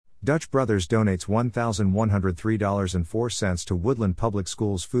Dutch Brothers donates $1,103.04 to Woodland Public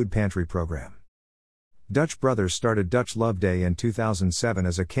Schools Food Pantry Program. Dutch Brothers started Dutch Love Day in 2007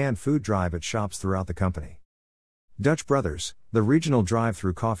 as a canned food drive at shops throughout the company. Dutch Brothers, the regional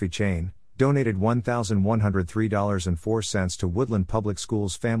drive-through coffee chain, donated $1,103.04 to Woodland Public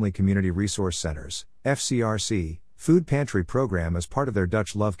Schools Family Community Resource Centers, FCRC, Food Pantry Program as part of their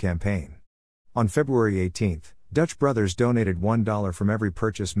Dutch Love campaign. On February 18, Dutch Brothers donated $1 from every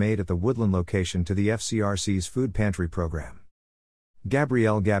purchase made at the Woodland location to the FCRC's Food Pantry Program.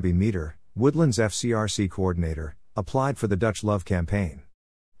 Gabrielle "Gabby" Meter, Woodland's FCRC coordinator, applied for the Dutch Love campaign.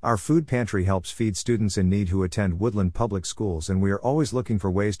 Our food pantry helps feed students in need who attend Woodland Public Schools, and we are always looking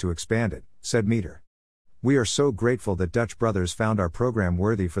for ways to expand it, said Meter. We are so grateful that Dutch Brothers found our program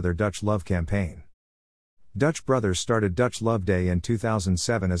worthy for their Dutch Love campaign. Dutch Brothers started Dutch Love Day in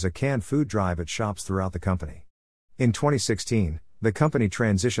 2007 as a canned food drive at shops throughout the company. In 2016, the company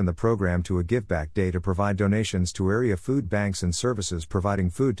transitioned the program to a Give-Back Day to provide donations to area food banks and services providing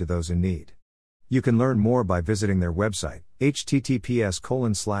food to those in need. You can learn more by visiting their website,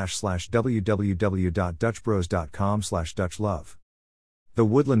 https://www.dutchbros.com/dutchlove. The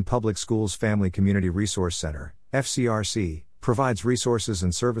Woodland Public Schools Family Community Resource Center, FCRC, provides resources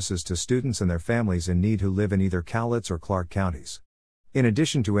and services to students and their families in need who live in either Cowlitz or Clark counties. In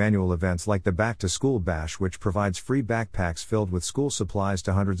addition to annual events like the Back to School Bash, which provides free backpacks filled with school supplies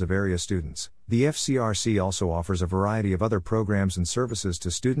to hundreds of area students, the FCRC also offers a variety of other programs and services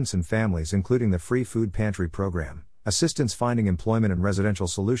to students and families, including the Free Food Pantry Program, assistance finding employment and residential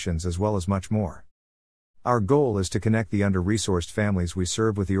solutions, as well as much more. Our goal is to connect the under-resourced families we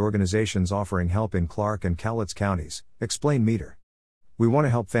serve with the organizations offering help in Clark and Cowlitz counties, explained Meter. We want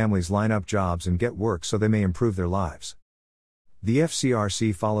to help families line up jobs and get work so they may improve their lives. The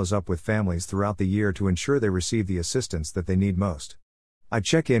FCRC follows up with families throughout the year to ensure they receive the assistance that they need most. I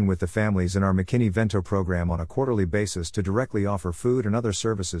check in with the families in our McKinney-Vento program on a quarterly basis to directly offer food and other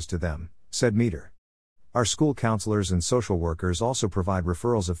services to them, said Meter. Our school counselors and social workers also provide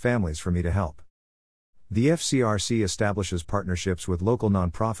referrals of families for me to help. The FCRC establishes partnerships with local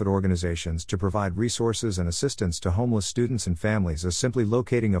nonprofit organizations to provide resources and assistance to homeless students and families, as simply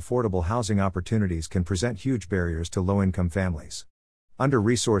locating affordable housing opportunities can present huge barriers to low-income families.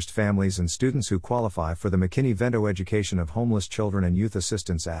 Under-resourced families and students who qualify for the McKinney-Vento Education of Homeless Children and Youth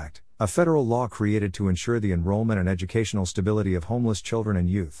Assistance Act, a federal law created to ensure the enrollment and educational stability of homeless children and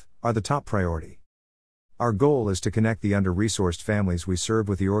youth, are the top priority. Our goal is to connect the under-resourced families we serve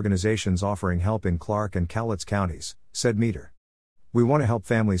with the organizations offering help in Clark and Cowlitz counties, said Meter. We want to help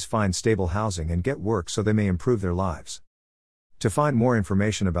families find stable housing and get work so they may improve their lives. To find more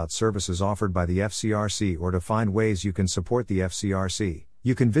information about services offered by the FCRC or to find ways you can support the FCRC,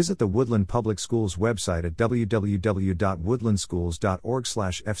 you can visit the Woodland Public Schools website at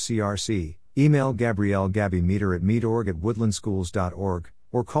www.woodlandschools.org/FCRC, email Gabrielle "Gabby" Meter at meetorg@woodlandschools.org,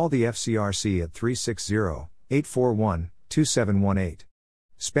 or call the FCRC at 360-841-2718.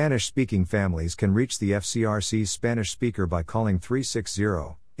 Spanish-speaking families can reach the FCRC's Spanish speaker by calling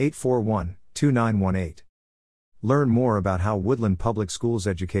 360-841-2918. Learn more about how Woodland Public Schools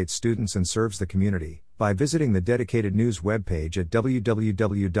educates students and serves the community by visiting the dedicated news webpage at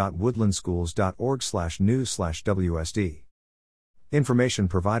www.woodlandschools.org/news/WSD. Information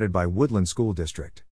provided by Woodland School District.